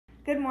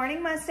Good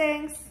morning,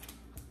 Mustangs.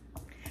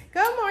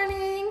 Good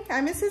morning.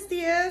 I'm Mrs.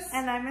 Diaz.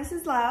 And I'm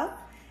Mrs. Lau.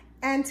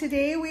 And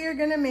today we are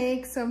gonna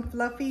make some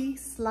fluffy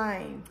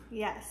slime.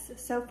 Yes,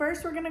 so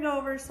first we're gonna go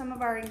over some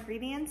of our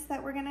ingredients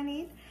that we're gonna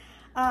need.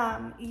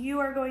 You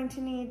are going to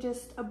need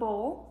just a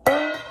bowl,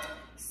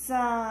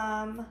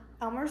 some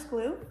Elmer's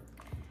glue,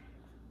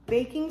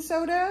 baking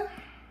soda,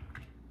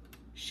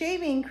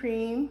 shaving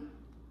cream,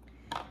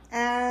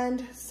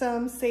 and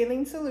some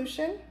saline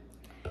solution.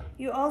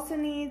 You also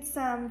need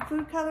some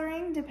food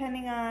coloring,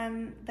 depending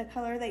on the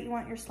color that you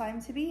want your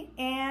slime to be,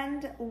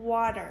 and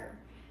water.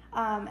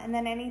 And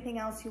then anything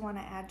else you want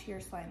to add to your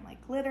slime,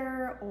 like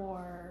glitter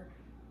or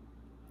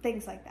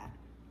things like that.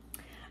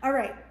 All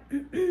right,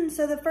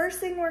 so the first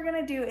thing we're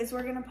gonna do is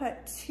we're gonna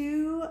put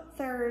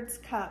 2/3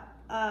 cup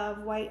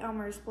of white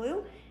Elmer's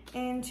glue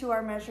into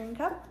our measuring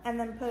cup and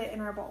then put it in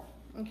our bowl.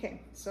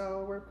 Okay,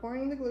 so we're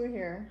pouring the glue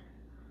here.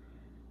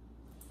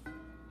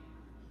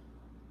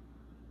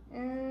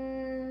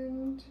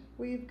 And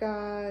we've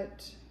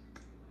got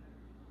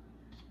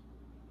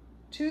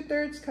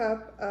 2/3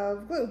 cup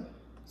of glue.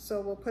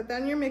 So we'll put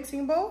that in your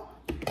mixing bowl.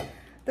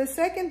 The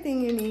second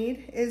thing you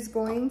need is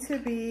going to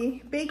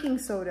be baking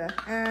soda.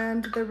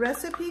 And the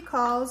recipe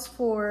calls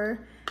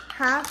for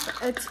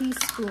 1/2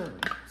 teaspoon.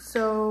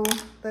 So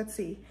let's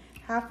see,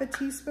 1/2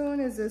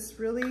 teaspoon is this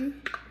really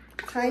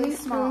tiny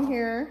spoon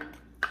here.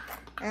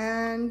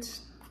 And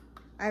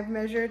I've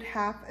measured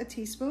 1/2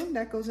 teaspoon.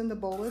 That goes in the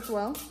bowl as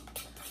well.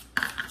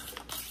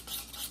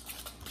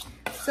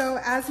 So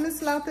as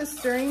Miss Louth is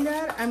stirring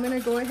that, I'm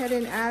gonna go ahead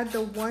and add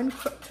the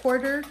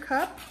 1/4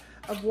 cup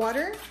of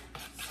water.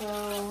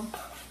 So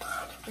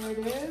there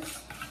it is,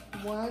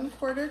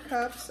 1/4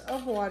 cups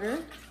of water.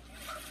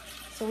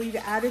 So we've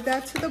added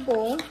that to the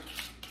bowl.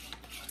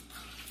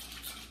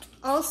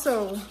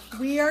 Also,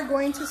 we are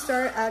going to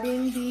start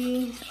adding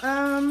the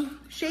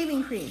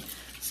shaving cream.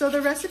 So the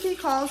recipe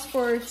calls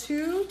for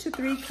 2 to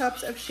 3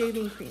 cups of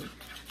shaving cream.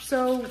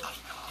 So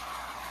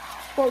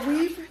what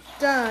we've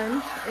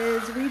done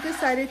is we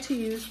decided to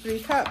use 3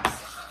 cups.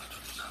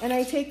 And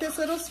I take this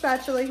little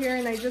spatula here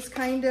and I just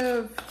kind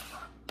of,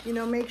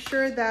 make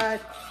sure that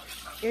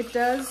it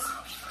does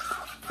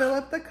fill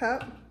up the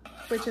cup,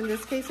 which in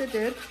this case it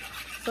did.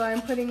 So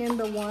I'm putting in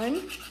the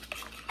 1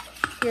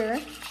 here.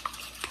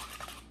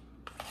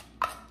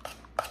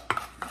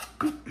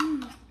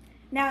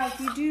 Now, if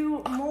you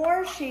do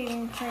more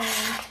shaving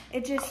cream,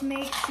 it just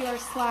makes your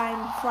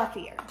slime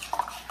fluffier.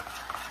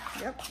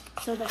 Yep.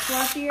 So the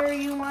fluffier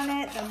you want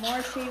it, the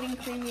more shaving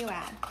cream you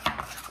add.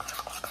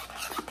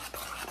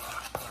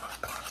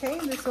 Okay,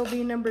 this will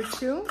be number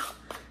 2.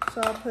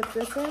 So I'll put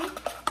this in.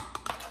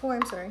 Oh,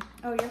 I'm sorry.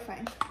 Oh, you're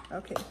fine.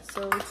 Okay,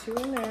 so 2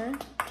 in there.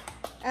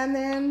 And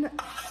then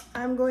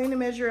I'm going to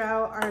measure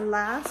out our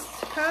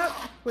last cup,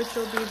 which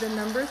will be the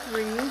number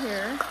 3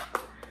 here.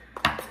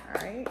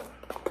 All right.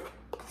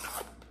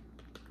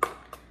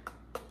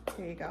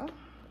 Here you go.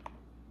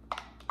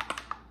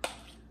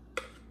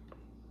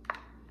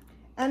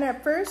 And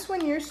at first,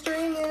 when you're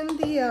stirring in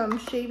the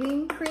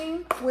shaving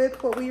cream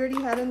with what we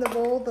already had in the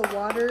bowl, the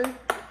water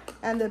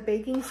and the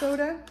baking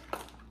soda,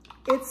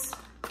 it's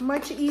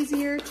much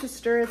easier to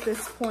stir at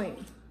this point.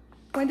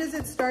 When does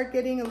it start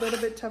getting a little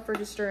bit tougher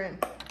to stir in?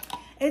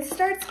 It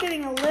starts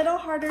getting a little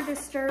harder to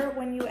stir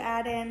when you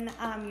add in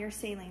your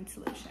saline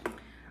solution.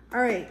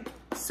 All right,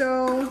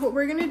 so what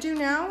we're gonna do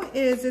now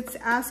is it's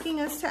asking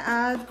us to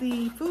add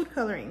the food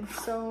coloring.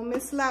 So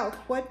Miss Louth,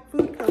 what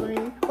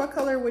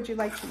color would you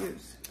like to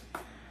use?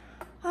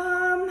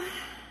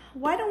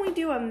 Why don't we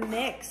do a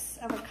mix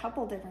of a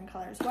couple different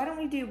colors? Why don't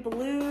we do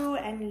blue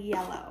and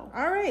yellow?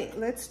 All right,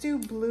 let's do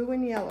blue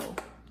and yellow.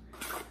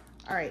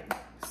 All right,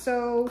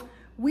 so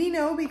we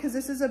know because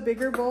this is a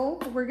bigger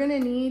bowl, we're gonna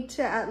need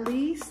to at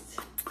least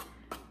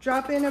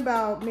drop in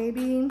about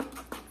maybe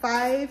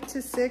 5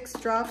 to 6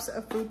 drops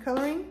of food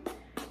coloring.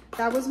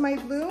 That was my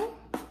blue.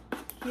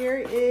 Here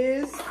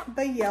is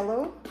the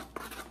yellow.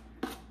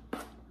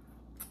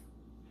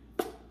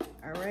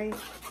 All right,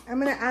 I'm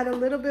gonna add a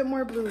little bit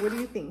more blue. What do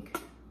you think?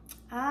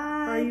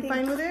 Are you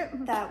fine with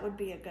it? That would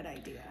be a good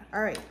idea.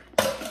 All right,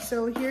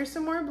 so here's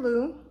some more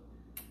blue.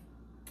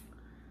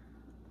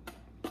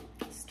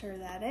 Stir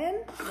that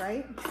in.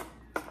 Right.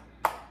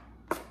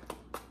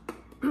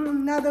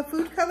 Now the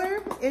food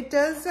color, it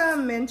does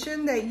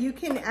mention that you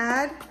can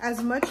add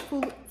as much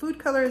food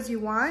color as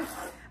you want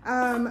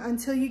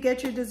until you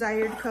get your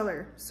desired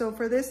color. So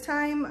for this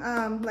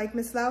time, like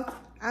Miss Louth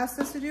asked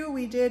us to do,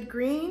 we did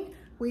green,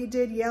 we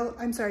did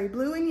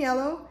blue and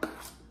yellow,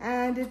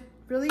 and it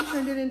really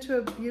turned it into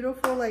a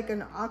beautiful, like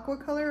an aqua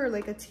color or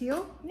like a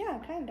teal. Yeah,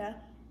 kinda.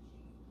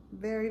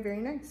 Very,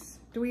 very nice.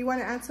 Do we want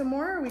to add some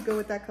more or we go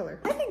with that color?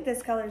 I think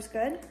this color's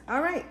good.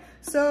 All right,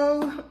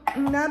 so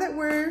now that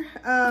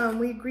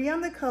we agree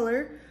on the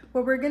color,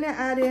 what we're gonna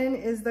add in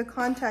is the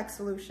contact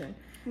solution.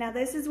 Now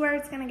this is where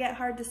it's gonna get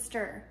hard to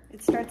stir.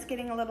 It starts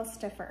getting a little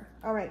stiffer.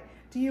 All right,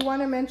 do you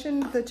want to mention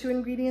the 2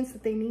 ingredients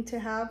that they need to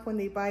have when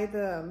they buy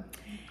the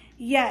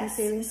Yes,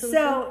 saline solution?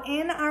 So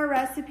in our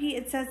recipe,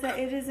 it says that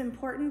it is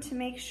important to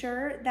make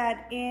sure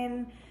that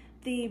in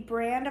the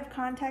brand of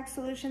contact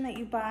solution that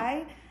you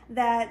buy,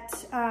 that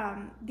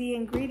the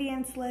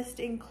ingredients list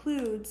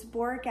includes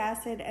boric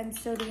acid and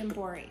sodium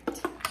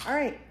borate. All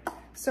right,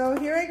 so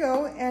here I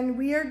go, and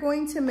we are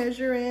going to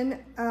measure in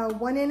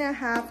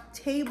 1.5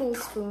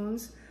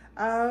 tablespoons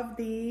of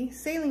the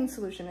saline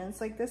solution, and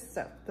it's like this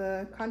stuff,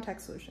 the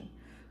contact solution.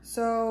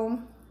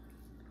 So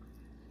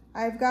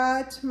I've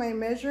got my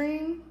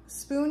measuring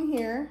spoon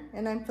here,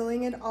 and I'm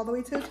filling it all the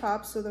way to the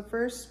top. So the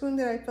first spoon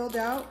that I filled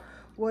out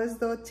was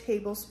the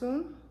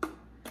tablespoon.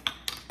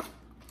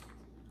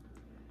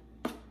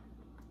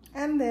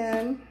 And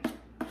then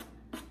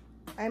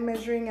I'm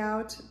measuring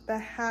out the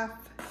 1/2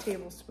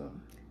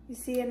 tablespoon. You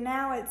see, and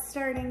now it's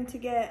starting to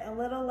get a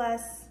little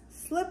less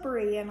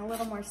slippery and a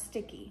little more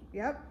sticky.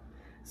 Yep.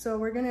 So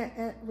we're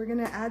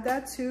gonna add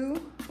that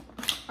to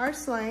our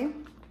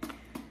slime.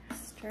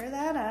 Stir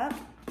that up.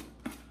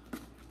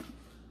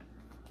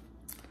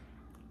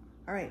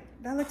 All right,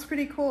 that looks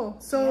pretty cool.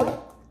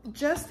 So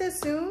just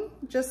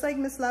like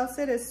Miss Lau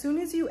said, as soon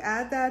as you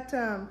add that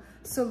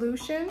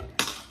solution,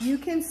 you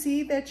can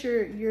see that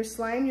your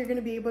slime, you're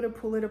gonna be able to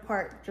pull it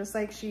apart, just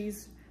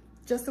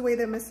the way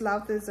that Miss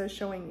Lau is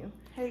showing you.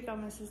 Here you go,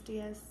 Mrs.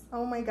 Diaz.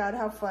 Oh my God,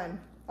 how fun.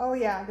 Oh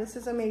yeah, this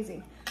is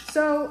amazing.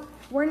 So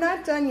we're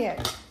not done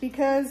yet,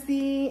 because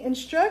the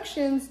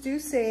instructions do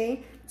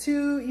say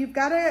you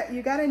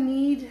gotta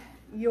knead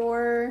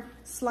your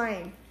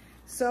slime.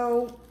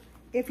 So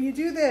if you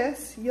do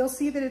this, you'll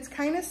see that it's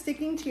kind of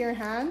sticking to your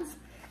hands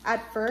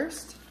at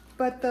first,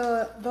 but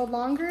the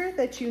longer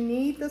that you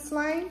knead the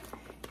slime,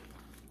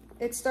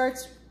 it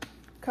starts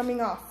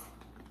coming off.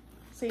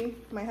 See,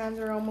 my hands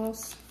are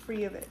almost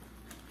free of it.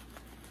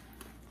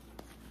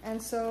 And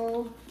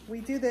so we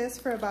do this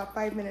for about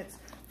 5 minutes.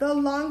 The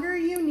longer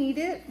you knead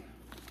it,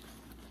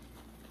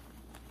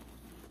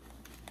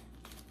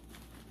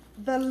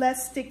 the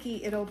less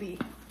sticky it'll be.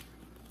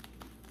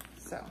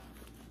 So,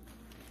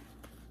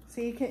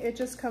 see, it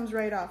just comes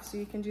right off, so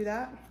you can do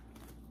that.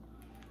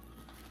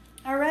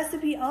 Our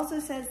recipe also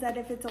says that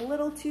if it's a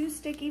little too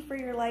sticky for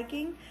your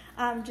liking,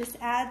 just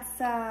add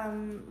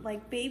some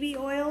like baby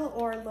oil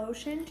or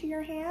lotion to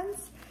your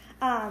hands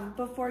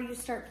before you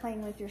start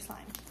playing with your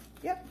slime.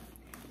 Yep,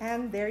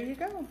 and there you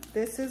go.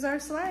 This is our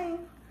slime.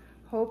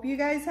 Hope you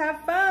guys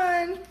have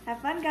fun.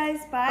 Have fun, guys.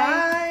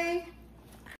 Bye. Bye.